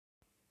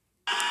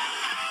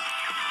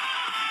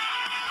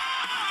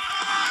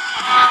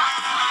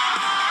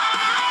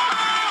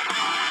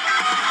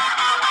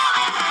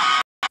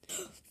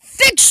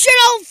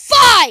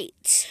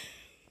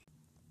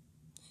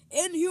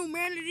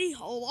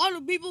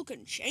Wario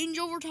can change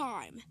over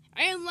time,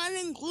 and that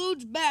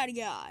includes bad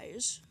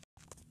guys.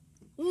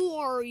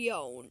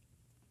 Wario,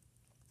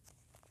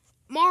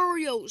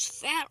 Mario's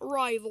fat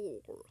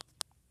rivalry,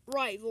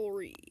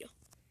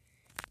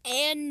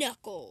 and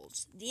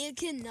Knuckles, the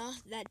echidna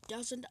that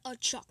doesn't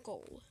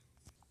chuckle.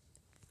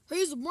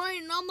 He's the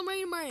brain and I'm the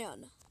main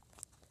man.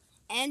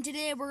 And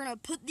today we're going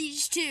to put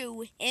these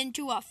two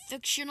into a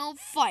fictional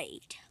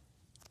fight.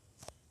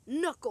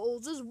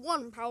 Knuckles is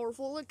one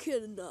powerful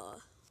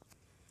echidna.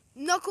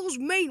 Knuckles'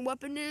 main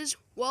weapon is,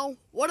 well,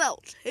 what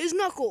else? His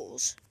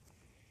knuckles.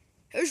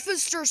 His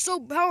fists are so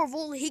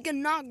powerful he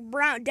can knock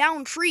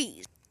down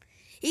trees.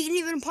 He can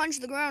even punch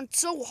the ground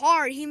so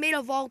hard he made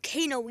a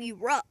volcano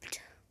erupt.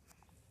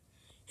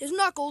 His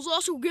knuckles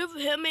also give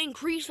him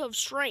increase of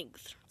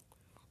strength,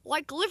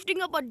 like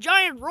lifting up a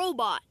giant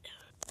robot,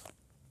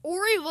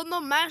 or even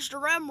the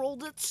Master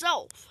Emerald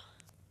itself.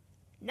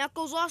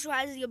 Knuckles also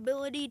has the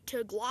ability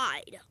to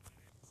glide,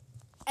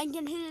 and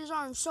can hit his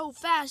arms so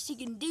fast he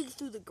can dig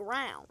through the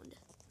ground.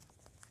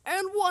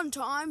 And one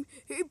time,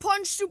 he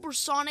punched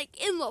Supersonic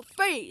in the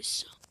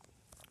face.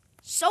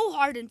 So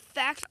hard, in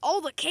fact,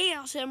 all the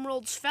Chaos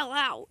Emeralds fell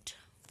out.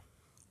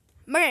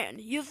 Man,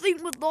 you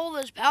think with all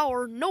this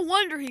power, no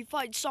wonder he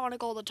fights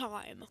Sonic all the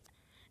time.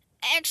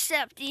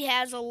 Except he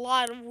has a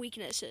lot of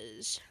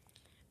weaknesses.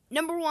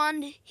 Number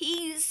one,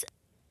 he's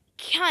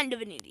kind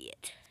of an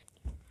idiot.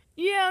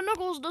 Yeah,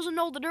 Knuckles doesn't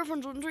know the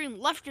difference between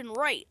left and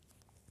right.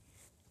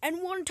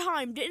 And one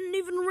time didn't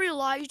even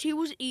realize he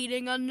was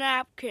eating a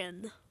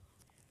napkin.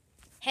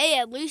 Hey,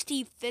 at least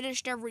he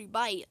finished every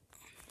bite.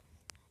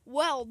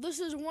 Well, this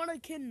is one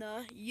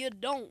echidna you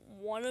don't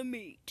want to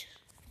meet.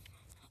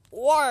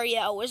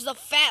 Wario is the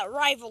fat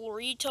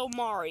rivalry to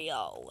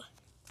Mario.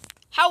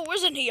 How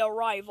isn't he a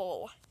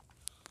rival?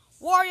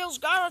 Wario's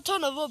got a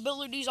ton of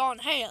abilities on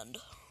hand.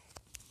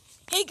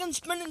 He can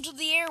spin into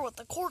the air with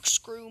the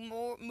corkscrew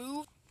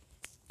move,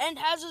 and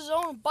has his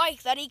own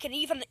bike that he can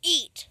even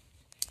eat.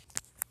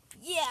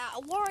 Yeah,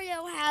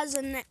 Wario has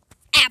an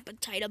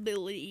appetite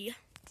ability.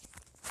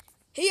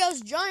 He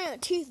has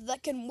giant teeth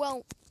that can,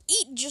 well,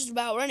 eat just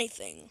about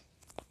anything.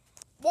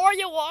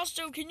 Wario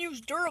also can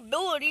use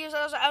durability as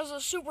a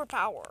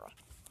superpower.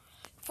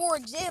 For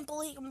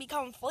example, he can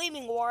become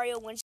Flaming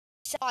Wario when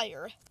set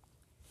fire.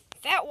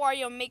 Fat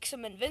Wario makes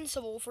him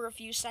invincible for a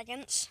few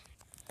seconds.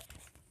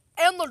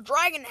 And the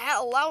Dragon Hat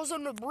allows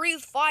him to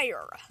breathe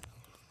fire.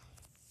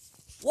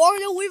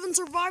 Wario even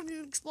survived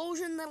an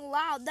explosion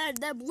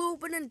that blew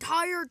up an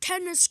entire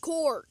tennis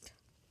court.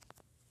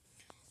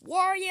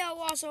 Wario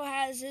also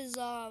has his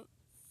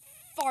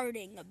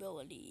farting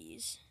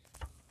abilities.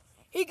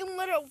 He can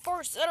let out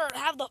farts that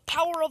have the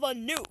power of a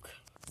nuke,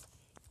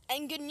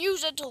 and can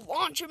use it to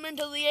launch him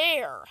into the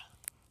air.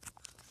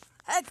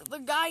 Heck, the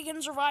guy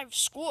can survive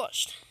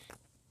squished.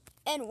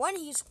 And when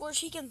he's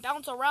squished, he can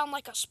bounce around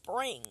like a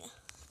spring.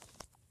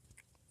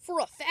 For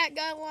a fat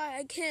guy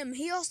like him,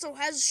 he also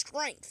has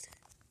strength.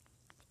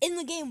 In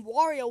the game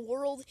Wario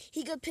World,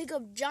 he could pick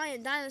up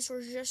giant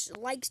dinosaurs just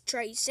like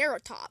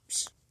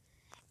Triceratops.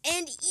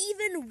 And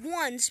even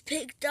once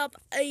picked up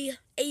a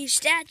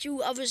statue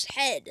of his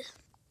head.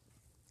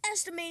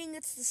 Estimating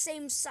it's the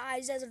same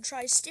size as a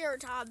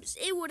Triceratops,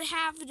 it would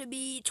have to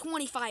be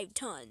 25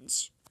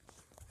 tons.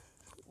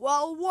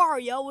 Well,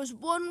 Wario is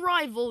one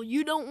rival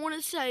you don't want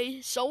to say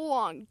so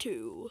long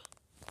to.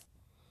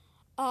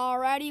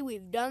 Alrighty,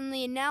 we've done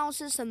the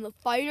analysis and the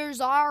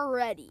fighters are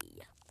ready.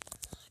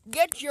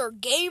 Get your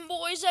Game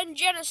Boys and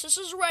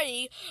Genesises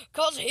ready,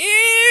 'cause here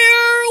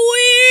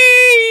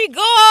we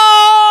go!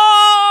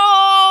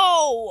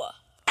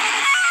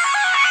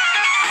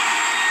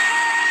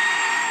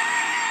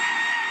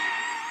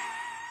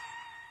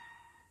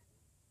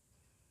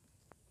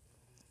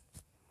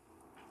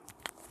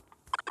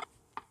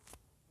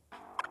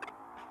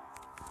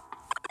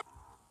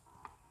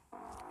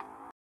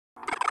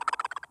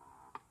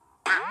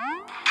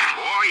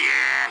 Oh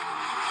yeah!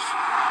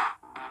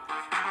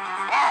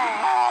 Oh!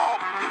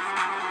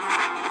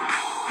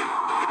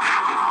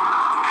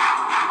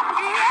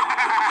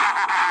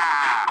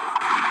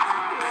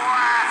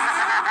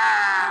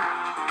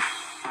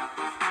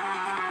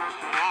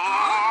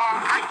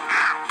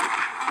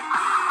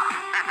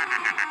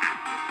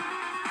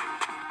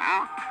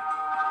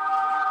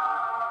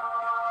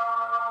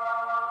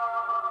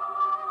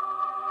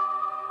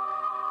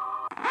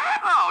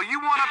 Oh, you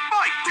want to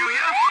fight, do you?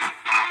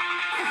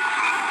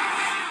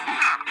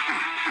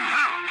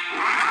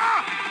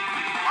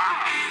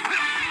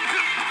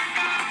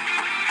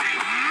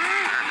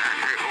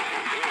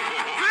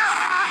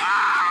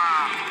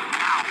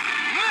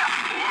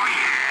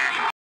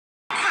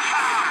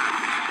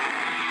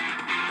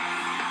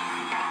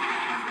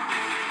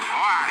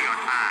 Wario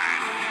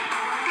time.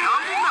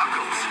 Come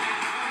Knuckles.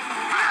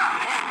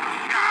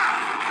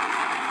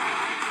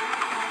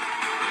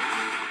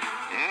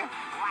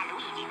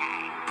 Waluigi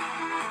time.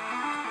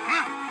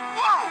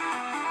 Whoa!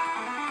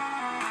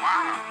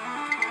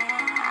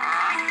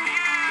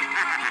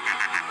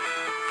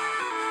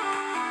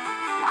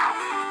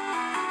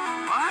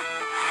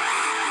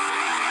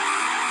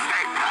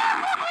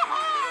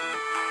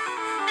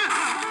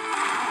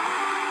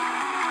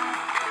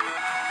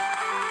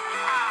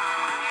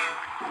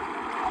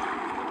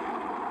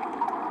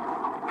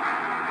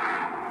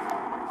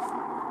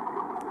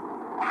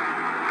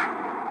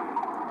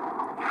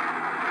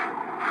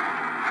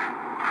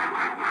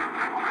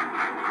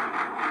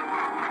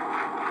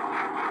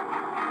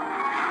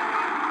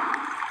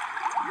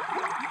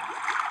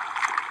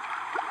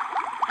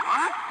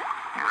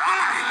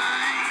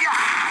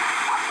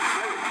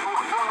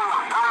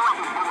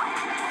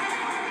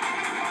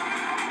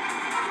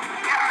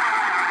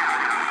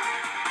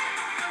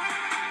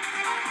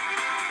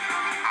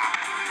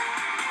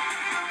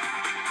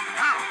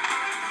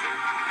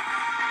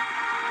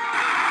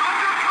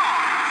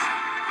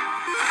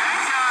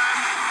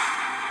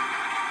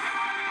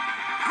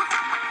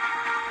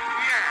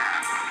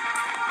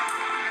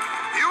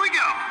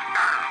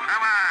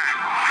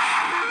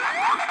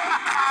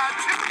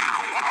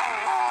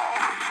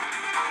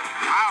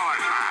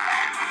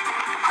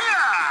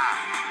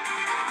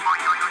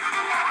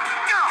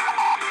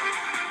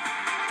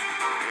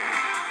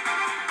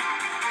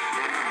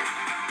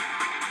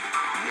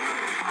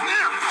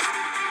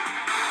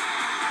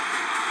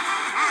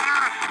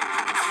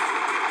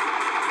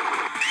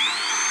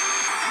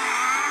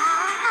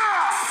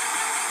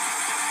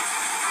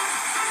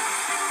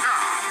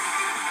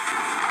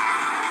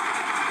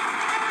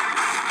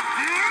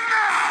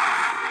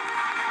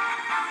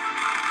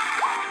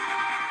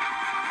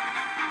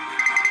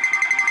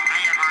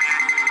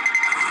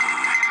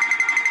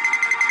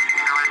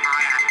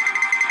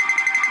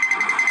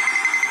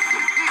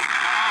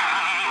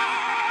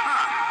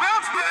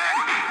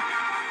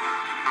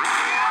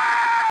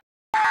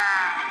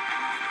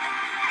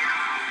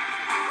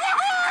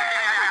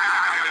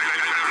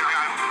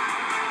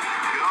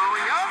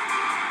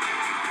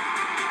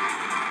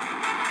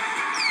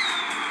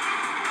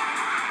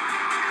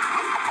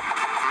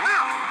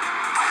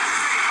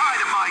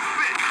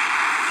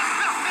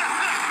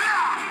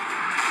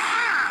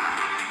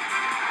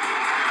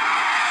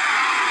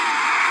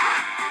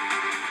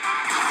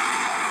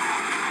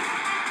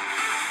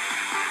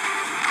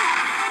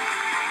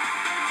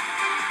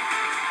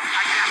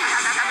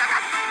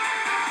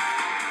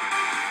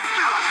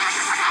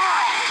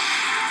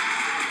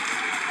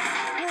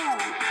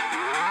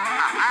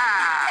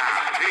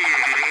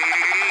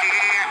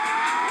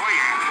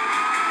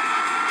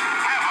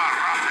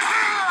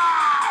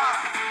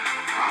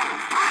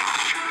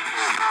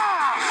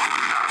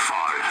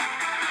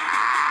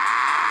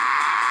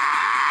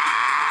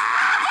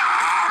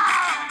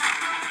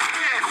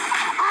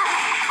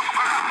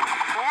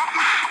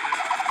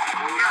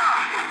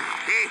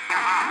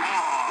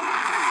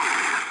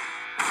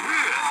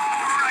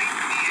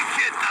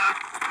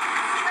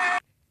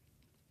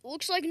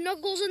 like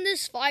Knuckles in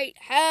this fight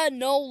had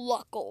no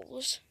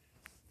luckles.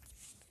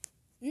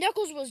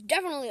 Knuckles was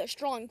definitely a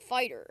strong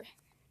fighter.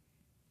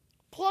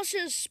 Plus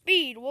his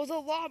speed was a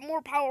lot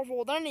more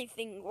powerful than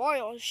anything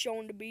Wario has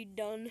shown to be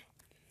done.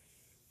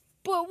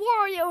 But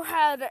Wario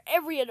had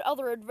every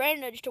other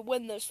advantage to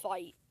win this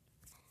fight.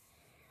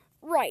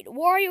 Right,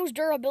 Wario's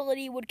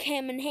durability would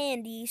come in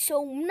handy,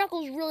 so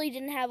Knuckles really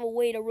didn't have a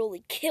way to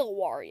really kill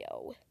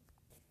Wario.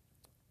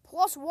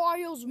 Plus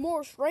Wario's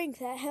more strength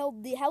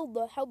held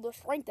the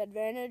strength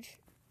advantage.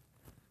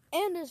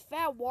 And his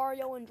fat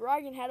Wario and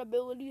Dragon Head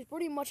abilities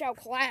pretty much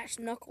outclassed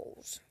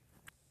Knuckles.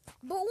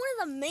 But one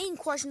of the main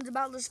questions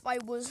about this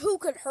fight was who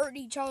could hurt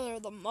each other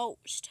the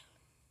most.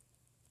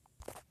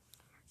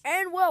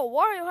 And well,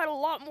 Wario had a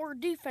lot more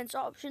defense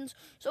options,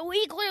 so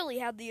he clearly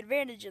had the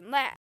advantage in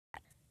that.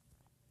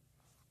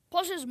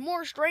 Plus his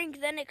more strength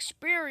and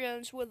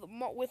experience with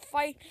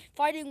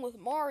fighting with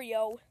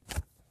Mario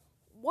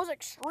was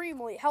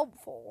extremely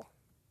helpful.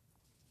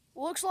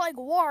 Looks like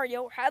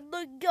Wario had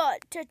the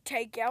gut to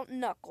take out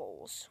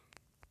Knuckles.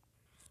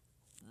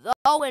 The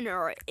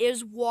winner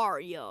is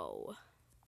Wario.